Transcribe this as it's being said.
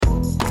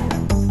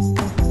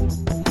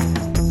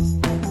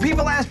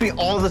me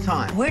all the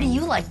time. Where do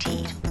you like to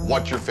eat?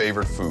 What's your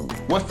favorite food?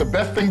 What's the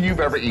best thing you've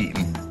ever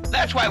eaten?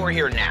 That's why we're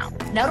here now.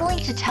 Not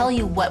only to tell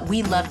you what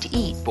we love to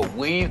eat, but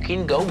where you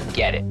can go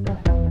get it.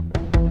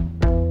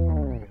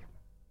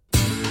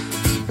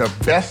 The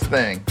best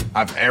thing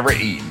I've ever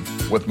eaten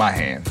with my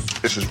hands.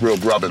 This is real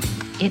grubbin.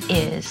 it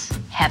is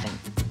heaven.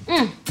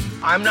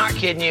 I'm not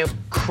kidding you.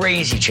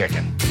 Crazy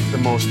chicken. The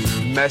most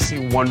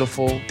messy,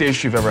 wonderful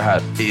dish you've ever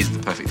had. It is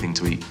the perfect thing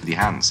to eat with your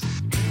hands.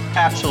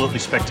 Absolutely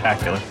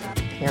spectacular.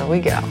 Here we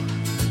go.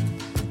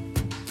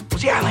 Well,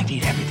 see, I like to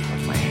eat everything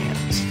with my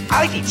hands.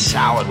 I like to eat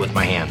salad with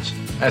my hands.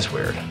 That's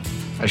weird.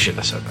 I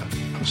shouldn't have said that.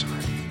 I'm sorry.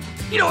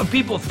 You know, when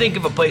people think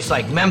of a place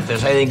like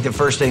Memphis, I think the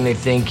first thing they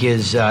think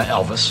is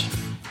Elvis.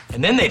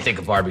 And then they think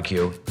of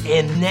barbecue.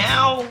 And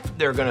now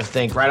they're going to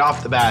think right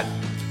off the bat,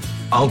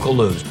 Uncle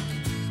Lou's.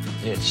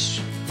 It's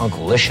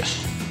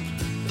Uncle-licious.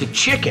 The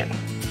chicken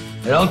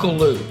at Uncle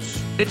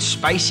Lou's, it's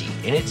spicy.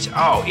 And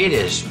it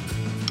is.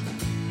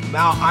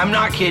 Now, I'm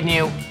not kidding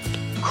you.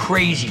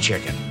 Crazy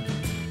chicken.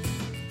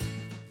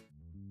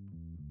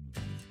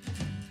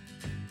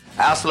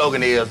 Our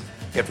slogan is,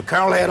 if the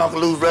Colonel had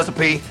Uncle Lou's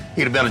recipe,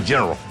 he'd have been a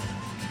general.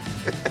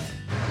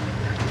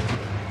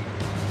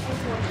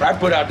 I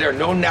put out there,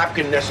 no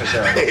napkin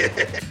necessary.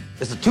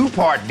 It's a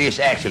two-part dish,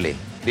 actually.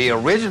 The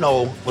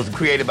original was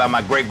created by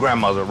my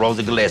great-grandmother,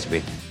 Rosa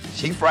Gillespie.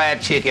 She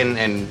fried chicken,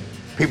 and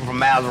people from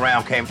miles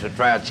around came to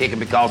try chicken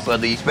because of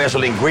the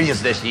special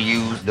ingredients that she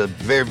used, the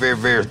very, very,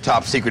 very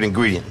top secret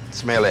ingredient.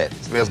 Smell that.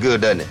 Smells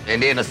good, doesn't it?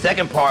 And then the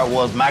second part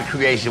was my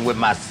creation with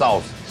my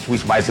sauce,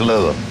 Sweet Spicy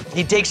Love.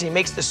 He takes and he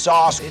makes the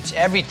sauce. It's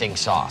everything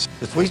sauce.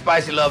 The Sweet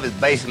Spicy Love is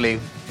basically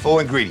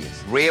 4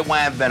 ingredients. Red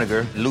wine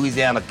vinegar,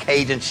 Louisiana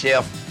Cajun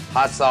chef,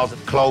 hot sauce,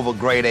 clover,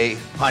 grade A,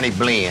 honey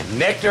blend.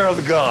 Nectar of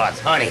the gods,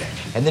 honey.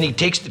 And then he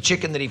takes the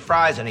chicken that he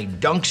fries and he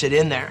dunks it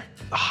in there.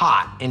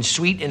 Hot and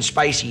sweet and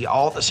spicy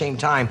all at the same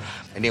time.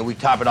 And then we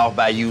top it off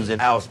by using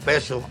our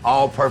special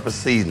all-purpose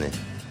seasoning,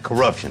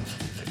 Corruption.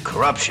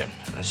 Corruption.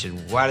 I said,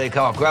 why do they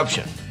call it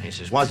corruption? He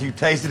says, Once you've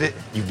tasted it,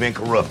 you've been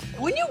corrupted.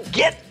 when you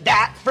get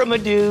that from a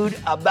dude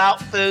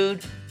about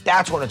food,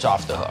 that's when it's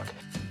off the hook.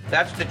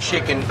 That's the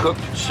chicken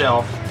cooked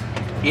itself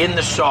in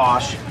the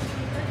sauce.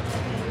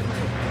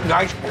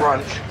 Nice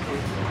crunch.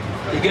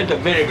 You get the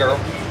vinegar,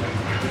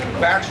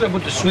 backs up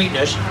with the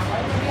sweetness.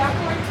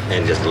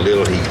 And just a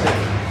little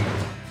heat.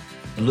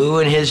 Lou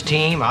and his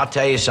team, I'll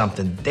tell you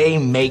something, they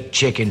make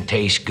chicken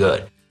taste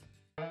good.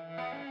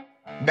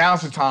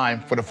 Now's the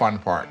time for the fun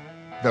part.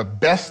 The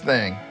best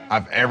thing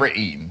I've ever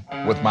eaten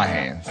with my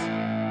hands.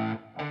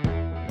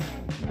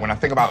 When I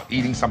think about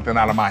eating something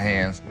out of my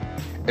hands,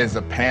 is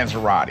a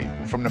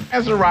panzerotti. From the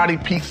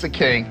Panzerotti Pizza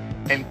King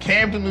in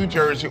Camden, New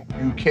Jersey,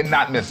 you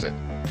cannot miss it.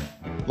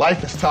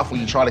 Life is tough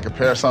when you try to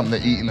compare something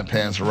to eating a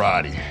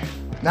panzerotti.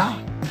 Nah,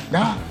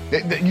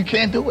 you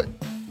can't do it.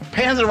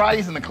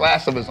 Panzerotti's in a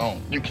class of its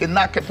own. You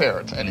cannot compare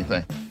it to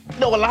anything. You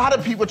know, a lot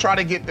of people try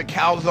to get the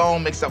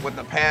calzone mixed up with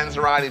the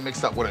panzerotti,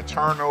 mixed up with a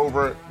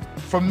turnover.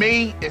 For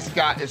me, it's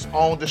got its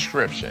own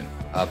description.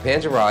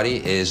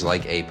 Panzerotti is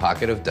like a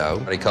pocket of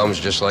dough. It comes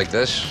just like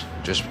this,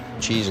 just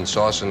cheese and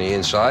sauce on the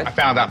inside. I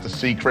found out the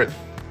secret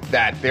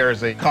that there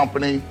is a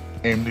company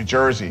in New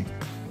Jersey.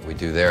 What we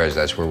do there is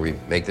that's where we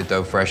make the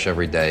dough fresh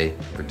every day,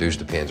 produce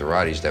the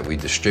panzerottis that we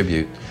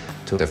distribute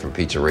to different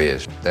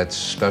pizzerias. That's a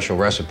special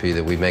recipe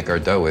that we make our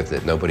dough with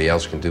that nobody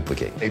else can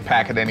duplicate. They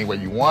pack it any way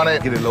you want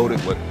it, get it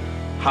loaded with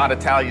hot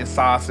Italian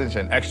sausage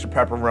and extra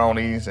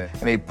pepperonis,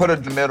 and they put it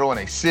in the middle and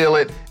they seal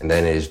it. And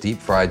then it is deep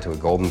fried to a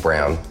golden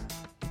brown.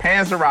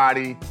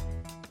 Panzerotti,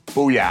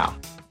 booyah.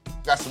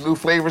 Got some new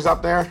flavors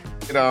up there.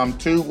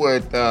 Two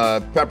with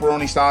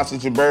pepperoni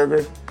sausage and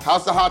burger.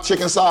 How's the hot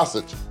chicken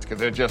sausage? Because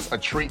they're just a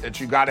treat that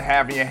you gotta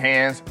have in your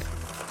hands.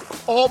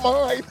 Oh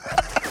my.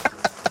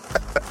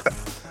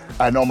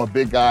 I know I'm a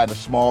big guy in a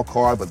small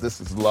car, but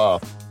this is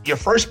love. Your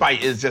first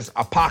bite is just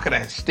a pocket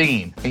of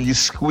steam, and you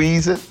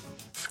squeeze it,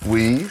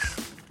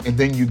 and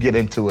then you get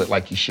into it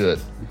like you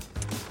should.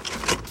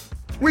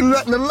 We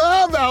letting the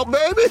love out,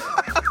 baby.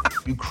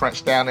 You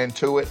crunch down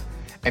into it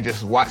and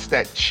just watch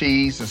that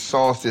cheese and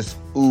sauce just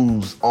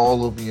ooze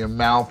all over your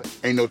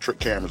mouth. Ain't no trick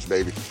cameras,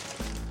 baby.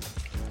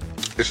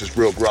 This is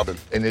real grubbin.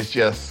 And it's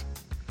just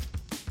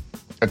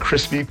a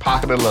crispy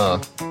pocket of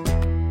love.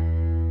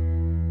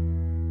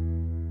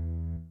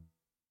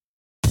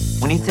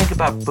 When you think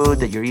about food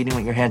that you're eating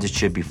with your hands, it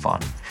should be fun.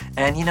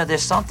 And you know,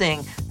 there's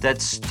something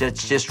that's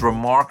just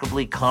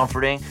remarkably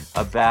comforting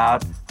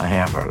about a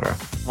hamburger.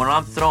 When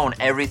I'm throwing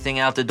everything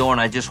out the door and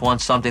I just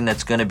want something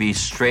that's gonna be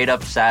straight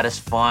up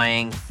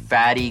satisfying,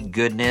 fatty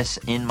goodness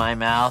in my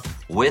mouth,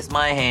 with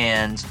my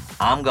hands,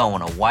 I'm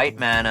going to White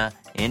Manna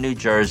in New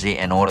Jersey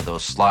and order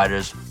those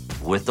sliders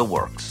with the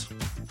works.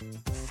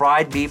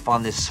 Fried beef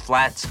on this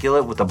flat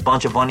skillet with a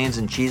bunch of onions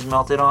and cheese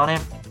melted on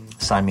it,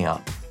 sign me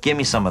up. Give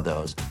me some of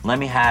those. Let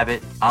me have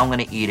it. I'm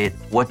gonna eat it.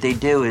 What they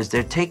do is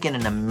they're taking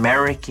an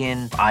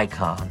American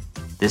icon,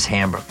 this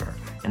hamburger,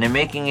 and they're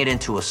making it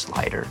into a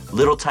slider.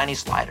 Little tiny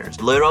sliders.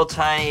 Little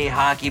tiny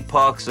hockey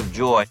pucks of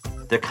joy.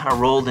 They're kind of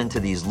rolled into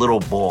these little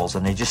balls,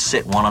 and they just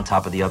sit one on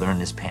top of the other in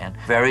this pan.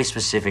 Very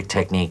specific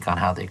technique on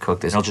how they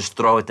cook this. They'll just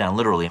throw it down,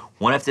 literally,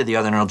 one after the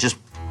other, and they'll just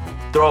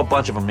throw a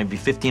bunch of them, maybe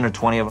 15 or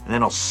 20 of them, and then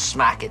they'll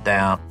smack it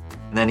down.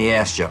 And then he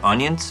asks you,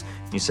 onions?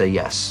 You say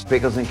yes.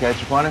 Pickles and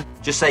ketchup on it?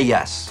 Just say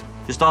yes.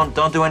 Just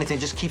don't do anything.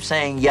 Just keep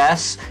saying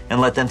yes and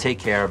let them take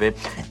care of it.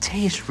 It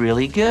tastes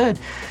really good.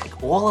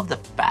 Like all of the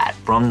fat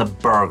from the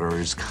burger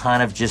is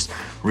kind of just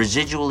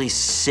residually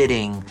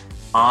sitting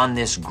on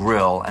this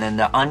grill, and then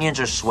the onions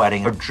are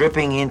sweating or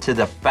dripping into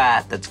the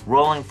fat that's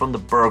rolling from the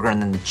burger, and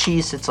then the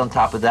cheese sits on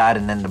top of that,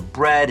 and then the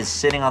bread is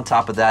sitting on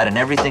top of that, and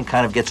everything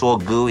kind of gets all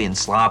gooey and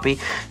sloppy.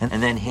 And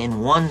then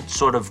in one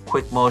sort of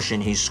quick motion,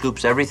 he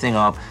scoops everything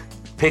up,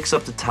 picks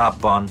up the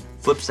top bun,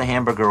 flips the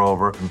hamburger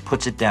over, and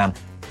puts it down.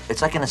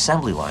 It's like an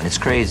assembly line. It's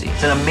crazy.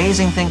 It's an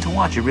amazing thing to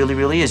watch. It really,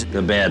 really is.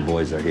 The bad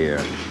boys are here.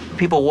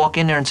 People walk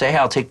in there and say, hey,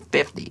 I'll take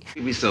 50.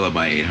 We sell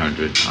about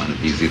 800 on a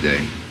busy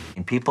day.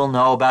 And people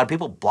know about it.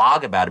 People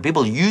blog about it.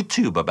 People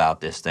YouTube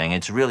about this thing.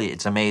 It's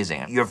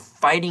amazing. You're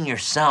fighting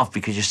yourself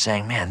because you're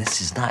saying, man,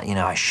 this is not,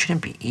 I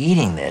shouldn't be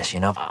eating this,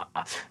 I'll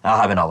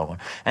have another one.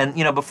 And,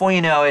 before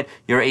you know it,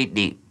 you're 8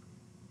 deep.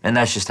 And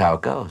that's just how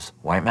it goes.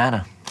 White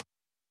manna.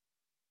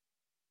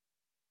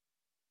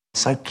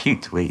 So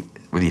cute to eat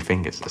with your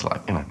fingers. It's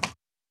like,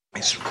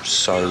 It's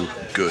so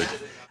good.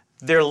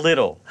 They're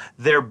little,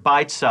 they're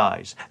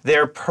bite-sized,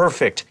 they're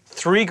perfect.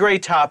 3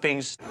 great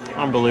toppings,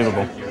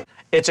 unbelievable.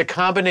 It's a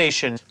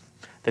combination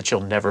that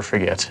you'll never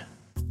forget.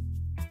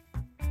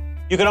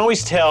 You can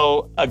always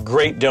tell a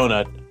great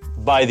donut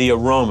by the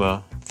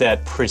aroma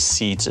that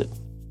precedes it.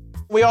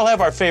 We all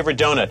have our favorite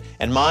donut,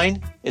 and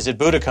mine is at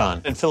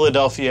Budokan in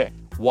Philadelphia.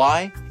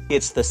 Why?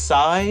 It's the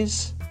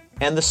size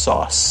and the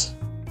sauce.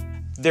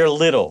 They're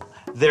little,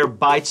 they're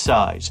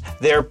bite-sized,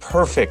 they're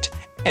perfect,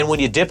 and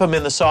when you dip them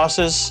in the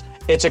sauces,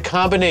 it's a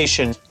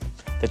combination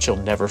that you'll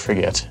never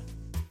forget.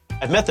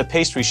 I've met the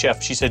pastry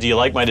chef. She said, do you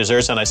like my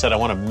desserts? And I said, I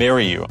want to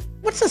marry you.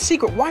 What's the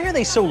secret? Why are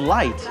they so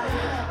light?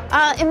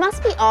 It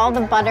must be all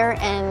the butter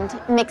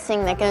and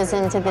mixing that goes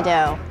into the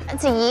dough.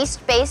 It's a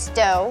yeast-based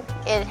dough.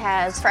 It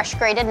has fresh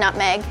grated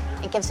nutmeg.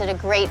 It gives it a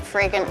great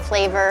fragrant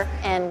flavor,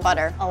 and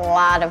butter, a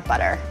lot of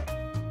butter.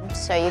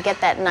 So you get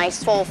that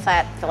nice full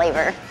fat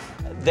flavor.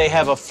 They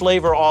have a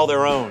flavor all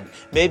their own.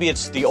 Maybe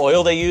it's the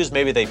oil they use,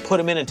 maybe they put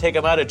them in and take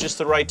them out at just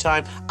the right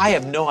time. I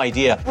have no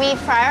idea. We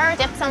fry or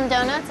dip some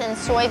donuts in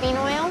soybean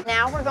oil.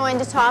 Now we're going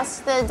to toss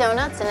the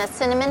donuts in a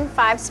cinnamon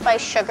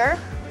 5-spice sugar.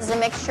 This is a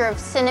mixture of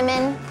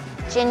cinnamon,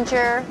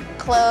 ginger,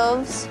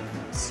 cloves,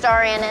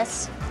 star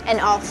anise, and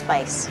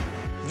allspice.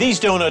 These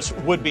donuts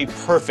would be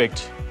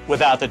perfect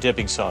without the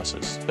dipping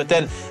sauces. But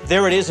then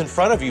there it is in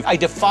front of you. I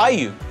defy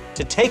you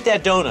to take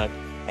that donut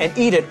and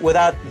eat it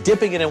without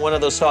dipping it in one of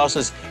those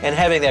sauces and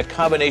having that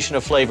combination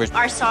of flavors.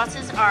 Our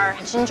sauces are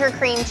ginger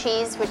cream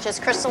cheese, which is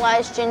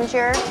crystallized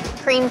ginger,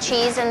 cream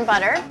cheese and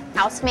butter,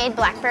 house-made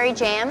blackberry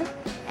jam,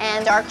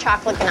 and dark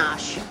chocolate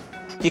ganache.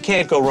 You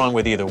can't go wrong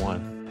with either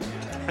one.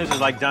 This is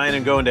like dying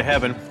and going to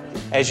heaven.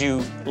 As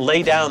you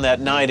lay down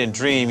that night and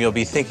dream, you'll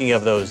be thinking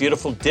of those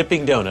beautiful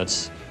dipping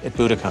donuts at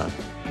Budokan.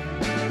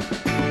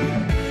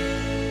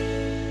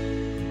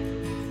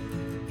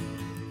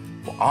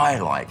 I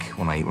like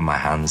when I eat with my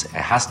hands, it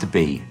has to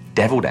be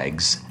deviled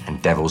eggs and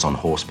devils on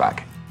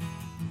horseback.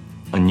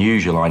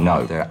 Unusual, I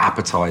know. There are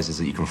appetizers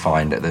that you can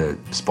find at the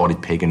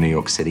Spotted Pig in New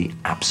York City.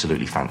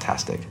 Absolutely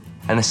fantastic.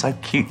 And they're so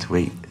cute to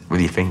eat with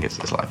your fingers.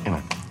 It's like,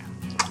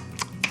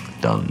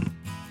 done.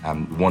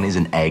 One is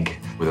an egg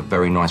with a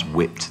very nice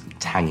whipped,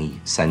 tangy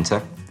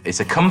center. It's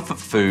a comfort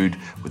food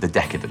with a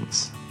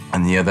decadence.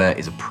 And the other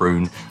is a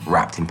prune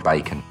wrapped in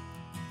bacon.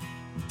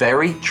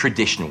 Very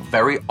traditional,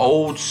 very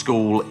old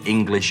school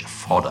English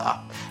fodder.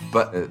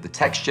 But the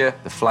texture,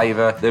 the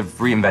flavor, they've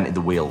reinvented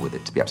the wheel with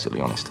it, to be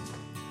absolutely honest.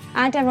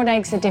 Our deviled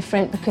eggs are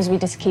different because we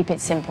just keep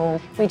it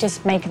simple. We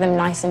just make them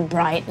nice and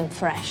bright and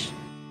fresh.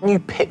 You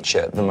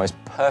picture the most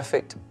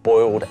perfect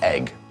boiled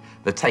egg.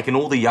 They've taken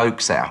all the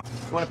yolks out.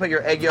 You want to put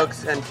your egg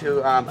yolks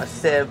into a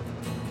sieve.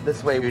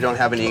 This way you don't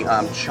have any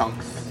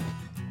chunks.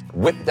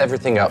 Whipped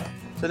everything up.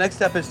 So next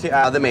step is to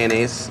add the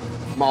mayonnaise,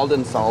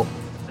 Maldon salt,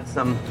 and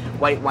some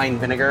white wine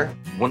vinegar.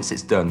 Once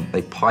it's done,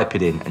 they pipe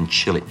it in and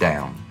chill it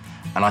down.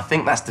 And I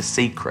think that's the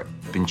secret.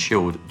 Been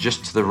chilled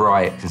just to the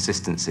right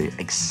consistency.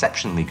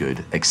 Exceptionally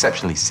good,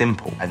 exceptionally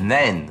simple. And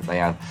then they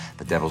add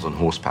the devils on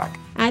horseback.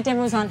 Our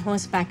devils on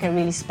horseback are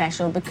really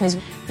special because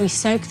we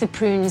soak the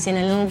prunes in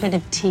a little bit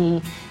of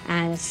tea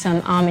and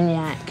some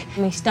Armagnac.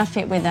 We stuff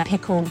it with a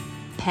pickled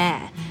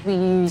pear. We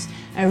use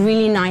a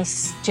really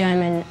nice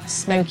German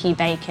smoky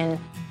bacon.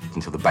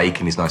 Until the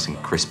bacon is nice and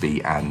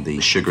crispy and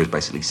the sugar is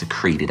basically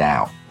secreted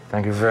out.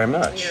 Thank you very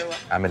much.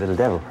 I'm a little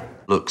devil.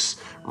 Looks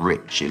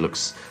rich, it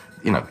looks,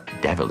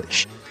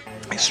 devilish.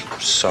 It's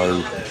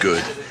so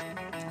good.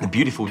 The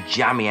beautiful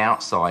jammy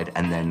outside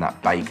and then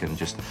that bacon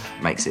just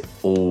makes it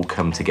all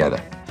come together.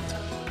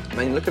 I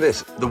mean, look at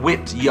this. The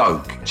whipped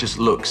yolk just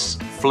looks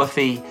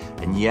fluffy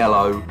and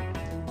yellow,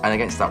 and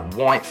against that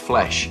white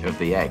flesh of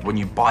the egg, when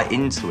you bite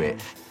into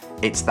it,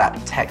 it's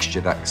that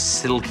texture, that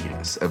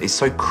silkiness. It's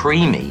so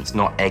creamy, it's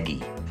not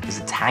eggy.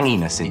 There's a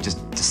tanginess, and it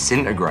just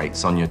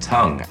disintegrates on your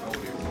tongue.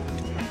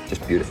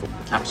 Just beautiful.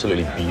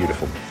 Absolutely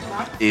beautiful.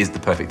 It is the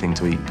perfect thing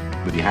to eat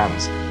with your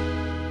hands.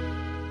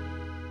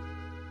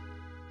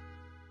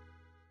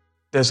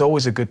 There's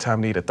always a good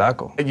time to eat a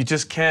taco. You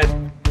just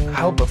can't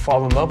help but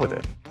fall in love with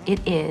it.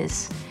 It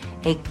is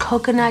a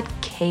coconut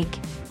cake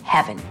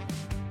heaven.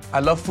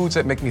 I love foods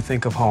that make me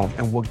think of home,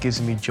 and what gives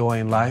me joy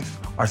in life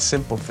are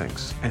simple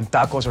things, and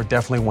tacos are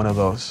definitely one of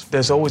those.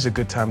 There's always a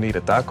good time to eat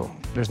a taco.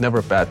 There's never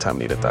a bad time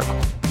to eat a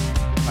taco.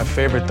 My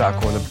favorite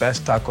taco and the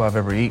best taco I've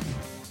ever eaten,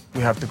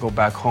 we have to go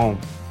back home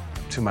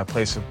to my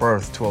place of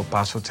birth, to El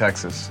Paso,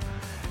 Texas,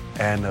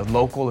 and a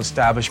local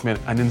establishment,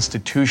 an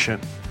institution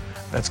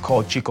that's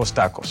called Chico's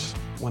Tacos.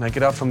 When I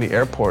get out from the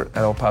airport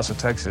at El Paso,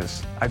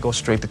 Texas, I go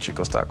straight to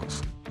Chico's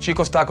Tacos.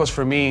 Chico's Tacos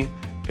for me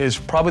is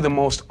probably the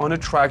most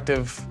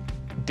unattractive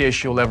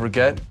dish you'll ever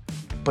get,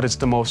 but it's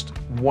the most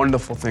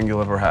wonderful thing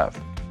you'll ever have.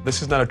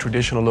 This is not a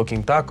traditional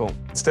looking taco.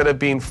 Instead of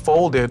being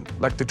folded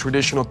like the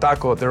traditional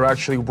taco, they're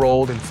actually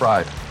rolled and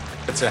fried.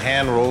 It's a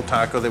hand-rolled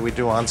taco that we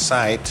do on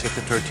site.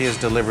 The tortilla is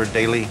delivered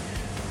daily,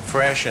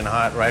 fresh and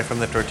hot, right from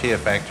the tortilla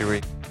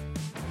factory.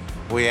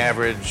 We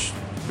average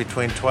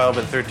between 12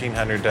 and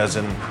 1,300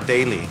 dozen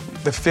daily.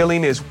 The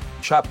filling is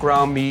chopped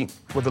ground meat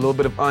with a little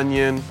bit of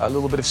onion, a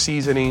little bit of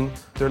seasoning.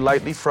 They're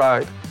lightly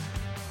fried.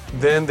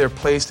 Then they're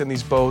placed in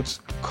these boats,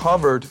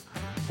 covered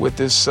with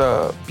this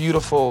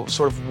beautiful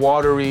sort of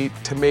watery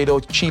tomato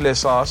chile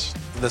sauce.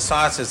 The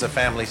sauce is a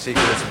family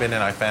secret. It's been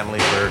in our family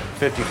for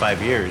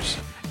 55 years.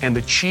 And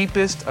the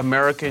cheapest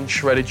American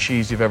shredded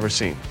cheese you've ever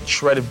seen.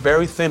 Shredded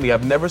very thinly.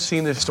 I've never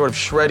seen this sort of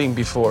shredding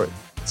before.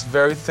 It's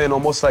very thin,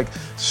 almost like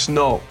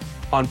snow.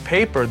 On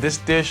paper, this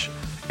dish,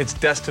 it's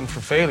destined for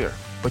failure,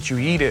 but you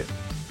eat it,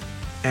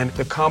 and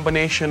the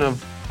combination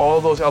of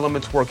all those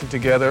elements working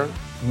together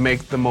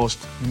make the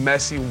most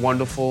messy,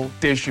 wonderful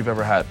dish you've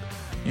ever had.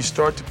 You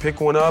start to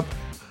pick one up,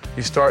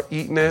 you start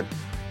eating it,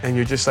 and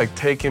you're just like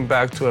taken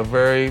back to a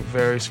very,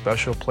 very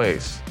special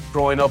place.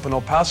 Growing up in El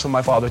Paso,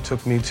 my father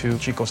took me to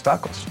Chico's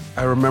Tacos.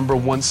 I remember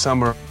one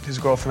summer, his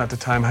girlfriend at the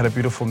time had a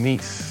beautiful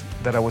niece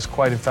that I was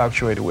quite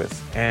infatuated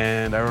with.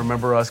 And I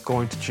remember us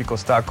going to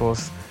Chico's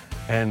Tacos,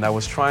 and I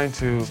was trying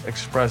to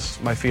express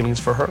my feelings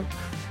for her.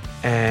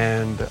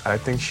 And I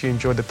think she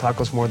enjoyed the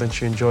tacos more than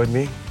she enjoyed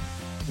me.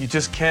 You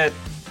just can't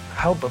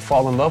help but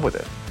fall in love with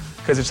it,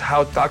 because it's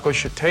how tacos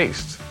should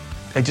taste.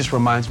 It just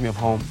reminds me of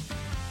home.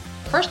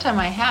 First time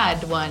I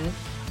had one,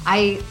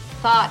 I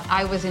thought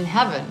I was in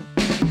heaven.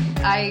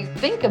 I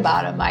think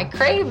about them, I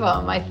crave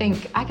them. I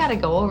think, I gotta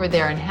go over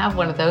there and have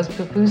one of those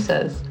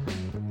pupusas.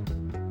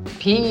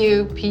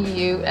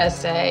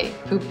 P-U-P-U-S-A,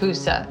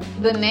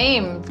 pupusa. The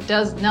name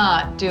does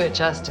not do it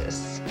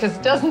justice, because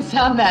it doesn't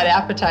sound that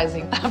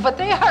appetizing, but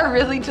they are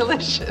really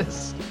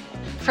delicious.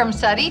 From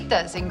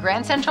Saritas in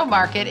Grand Central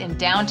Market in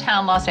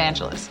downtown Los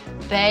Angeles.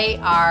 They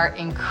are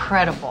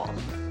incredible.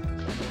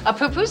 A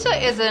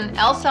pupusa is an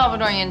El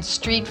Salvadorian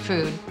street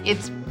food.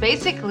 It's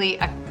basically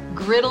a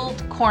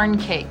griddled corn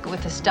cake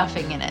with a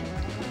stuffing in it.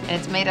 And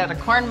it's made out of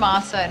corn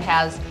masa. It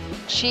has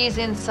cheese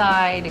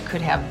inside. It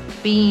could have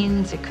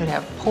beans. It could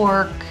have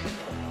pork.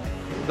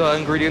 The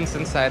ingredients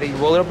inside it, you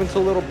roll it up into a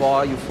little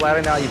ball, you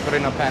flatten it out, you put it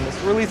in a pan. It's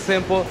really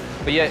simple,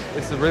 but yet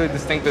it's a really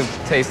distinctive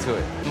taste to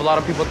it. A lot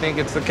of people think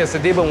it's a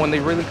quesadilla, but when they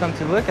really come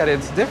to look at it,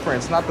 it's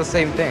different. It's not the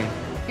same thing.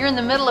 You're in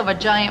the middle of a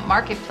giant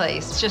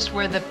marketplace. It's just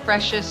where the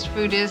freshest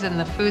food is and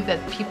the food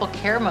that people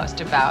care most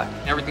about.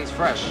 Everything's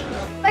fresh.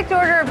 I'd like to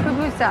order a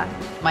pupusa.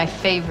 My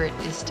favorite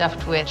is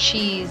stuffed with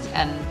cheese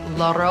and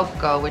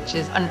loroco, which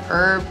is an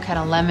herb, kind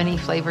of lemony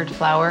flavored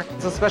flour.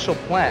 It's a special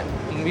plant.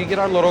 We get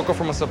our loroco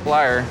from a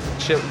supplier,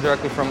 shipped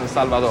directly from El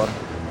Salvador.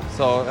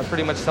 So that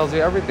pretty much tells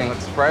you everything.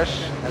 It's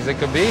fresh as it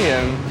could be,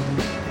 and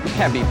you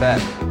can't beat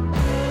that.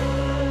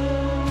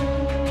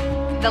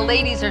 The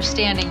ladies are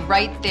standing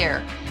right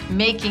there,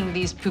 making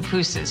these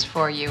pupusas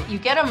for you. You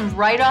get them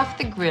right off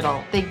the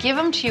griddle. They give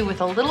them to you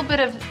with a little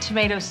bit of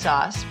tomato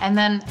sauce and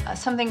then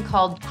something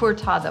called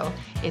cortado.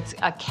 It's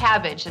a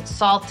cabbage. It's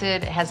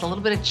salted. It has a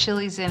little bit of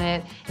chilies in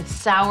it. It's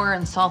sour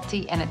and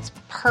salty, and it's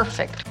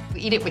perfect.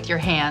 You eat it with your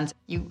hands.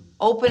 You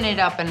open it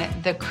up, and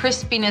the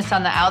crispiness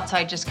on the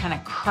outside just kind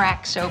of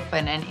cracks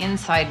open, and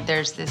inside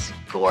there's this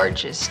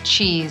gorgeous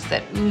cheese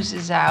that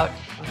oozes out.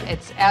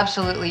 It's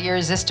absolutely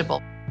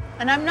irresistible.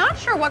 And I'm not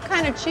sure what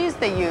kind of cheese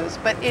they use,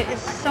 but it is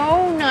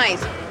so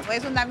nice.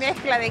 Es una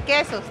mezcla de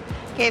quesos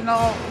que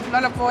no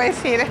lo puedo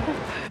decir.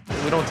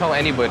 We don't tell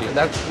anybody.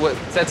 That's what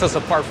sets us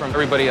apart from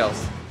everybody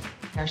else.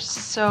 They're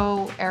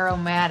so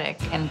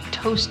aromatic and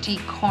toasty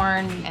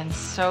corn and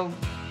so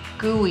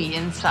gooey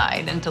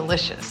inside and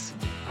delicious.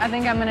 I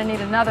think I'm gonna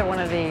need another one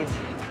of these.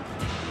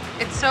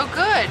 It's so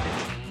good.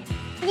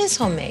 It is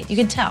homemade, you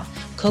can tell.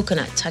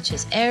 Coconut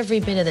touches every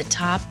bit of the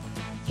top.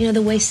 You know,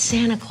 the way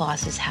Santa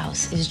Claus's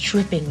house is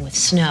dripping with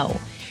snow.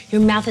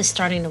 Your mouth is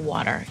starting to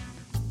water.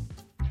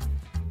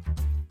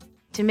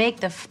 To make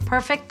the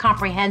perfect,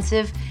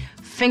 comprehensive,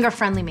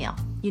 finger-friendly meal,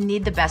 you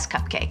need the best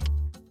cupcake.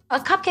 A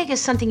cupcake is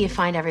something you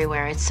find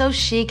everywhere. It's so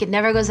chic, it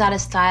never goes out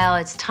of style,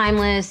 it's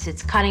timeless,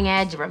 it's cutting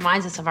edge, it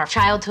reminds us of our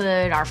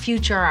childhood, our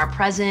future, our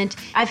present.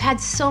 I've had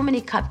so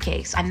many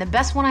cupcakes, and the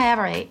best one I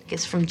ever ate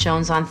is from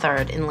Jones on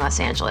 3rd in Los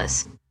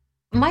Angeles.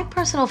 My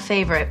personal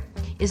favorite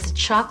is the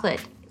chocolate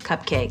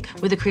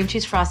cupcake with the cream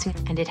cheese frosting,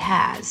 and it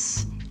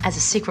has, as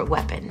a secret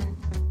weapon,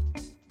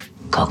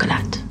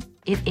 coconut.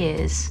 It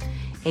is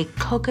a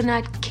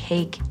coconut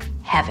cake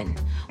heaven.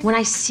 When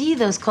I see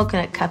those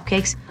coconut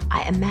cupcakes,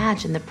 I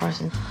imagine the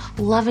person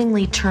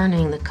lovingly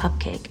turning the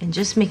cupcake and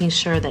just making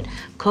sure that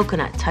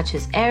coconut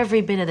touches every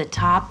bit of the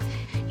top.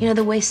 You know,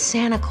 the way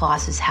Santa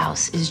Claus's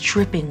house is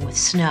dripping with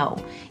snow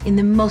in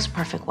the most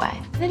perfect way.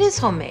 And it is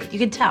homemade, you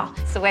can tell.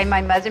 It's the way my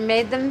mother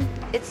made them.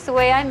 It's the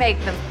way I make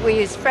them. We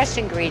use fresh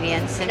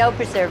ingredients and no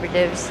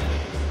preservatives.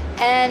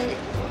 And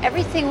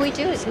everything we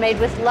do is made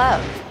with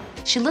love.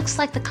 She looks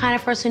like the kind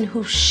of person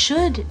who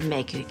should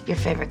make your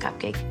favorite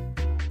cupcake,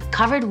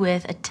 covered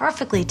with a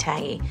perfectly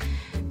tangy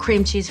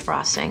cream cheese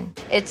frosting.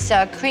 It's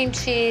cream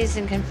cheese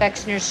and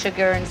confectioner's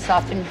sugar and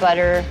softened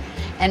butter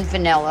and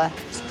vanilla.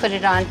 Just put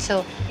it on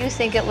till you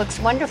think it looks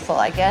wonderful,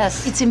 I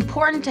guess. It's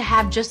important to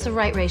have just the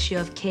right ratio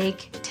of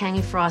cake,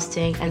 tangy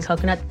frosting, and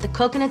coconut. The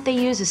coconut they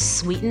use is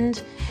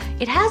sweetened.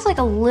 It has like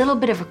a little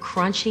bit of a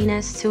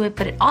crunchiness to it,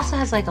 but it also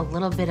has like a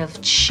little bit of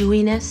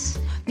chewiness.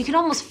 You can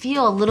almost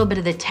feel a little bit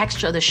of the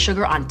texture of the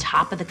sugar on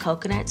top of the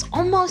coconut. It's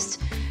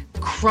almost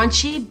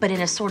crunchy, but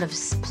in a sort of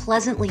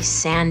pleasantly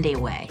sandy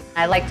way.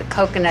 I like the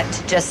coconut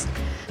to just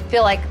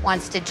feel like it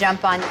wants to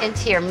jump on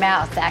into your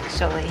mouth,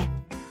 actually.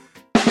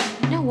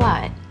 You know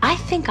what? I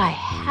think I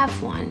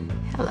have one.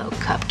 Hello,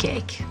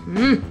 cupcake.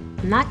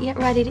 Not yet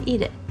ready to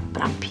eat it,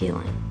 but I'm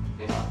peeling.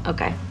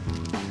 Okay.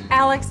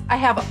 Alex, I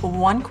have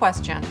one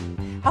question.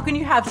 How can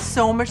you have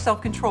so much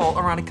self-control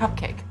around a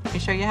cupcake? Let me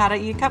show you how to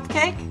eat a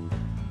cupcake.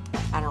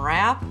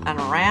 Unwrap,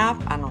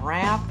 unwrap,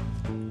 unwrap,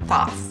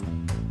 toss.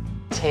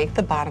 Take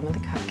the bottom of the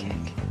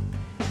cupcake,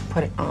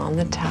 put it on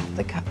the top of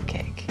the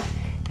cupcake,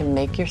 and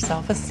make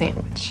yourself a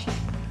sandwich.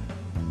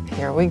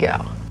 Here we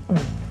go.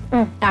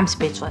 I'm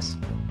speechless.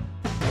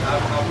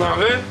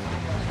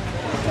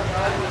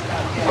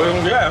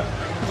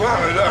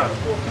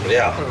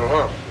 Yeah.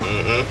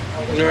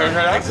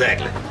 Mm-hmm.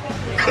 Exactly.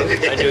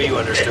 I knew you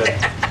understood.